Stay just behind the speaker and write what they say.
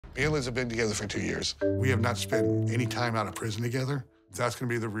Me and Liz have been together for 2 years. We have not spent any time out of prison together. That's gonna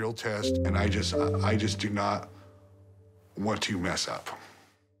be the real test, and I just do not want to mess up.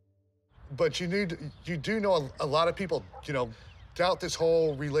 But you do know a lot of people, you know, doubt this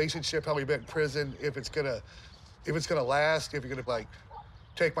whole relationship, how we've been in prison, if it's gonna last, if you're gonna, like,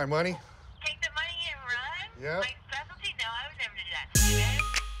 take my money. Take the money and run? Yeah. My specialty? No, I would never do that to you, man.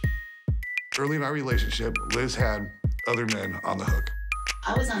 Early in our relationship, Liz had other men on the hook.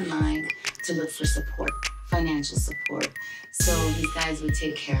 I was online to look for support, financial support, so these guys would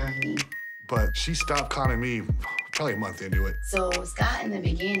take care of me. But she stopped conning me probably a month into it. So Scott, in the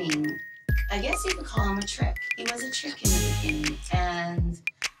beginning, I guess you could call him a trick. He was a trick in the beginning. And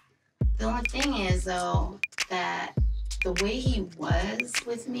the only thing is, though, that the way he was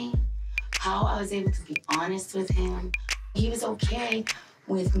with me, how I was able to be honest with him, he was okay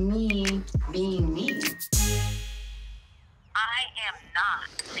with me being me. I am not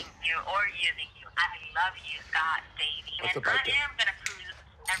using you or using you. I love you, Scott, baby. What's And about I that? am going to prove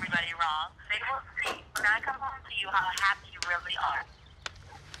everybody wrong. They will see when I come home to you how happy you really are.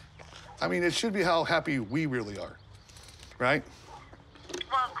 I mean, it should be how happy we really are, right?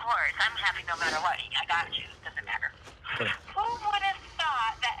 Well, of course. I'm happy no matter what. I got you. Doesn't matter. Okay. Who would have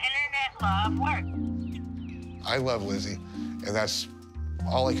thought that internet love worked? I love Lizzie, and that's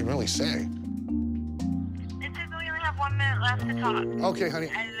all I can really say. We only have 1 minute left to talk. Okay, honey.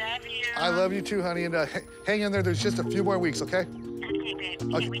 I love you. I love you too, honey, and hang in there. There's just a few more weeks, okay? Okay, babe.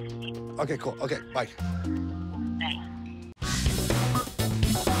 Okay. Can't wait to see you. Okay, cool. Okay, bye.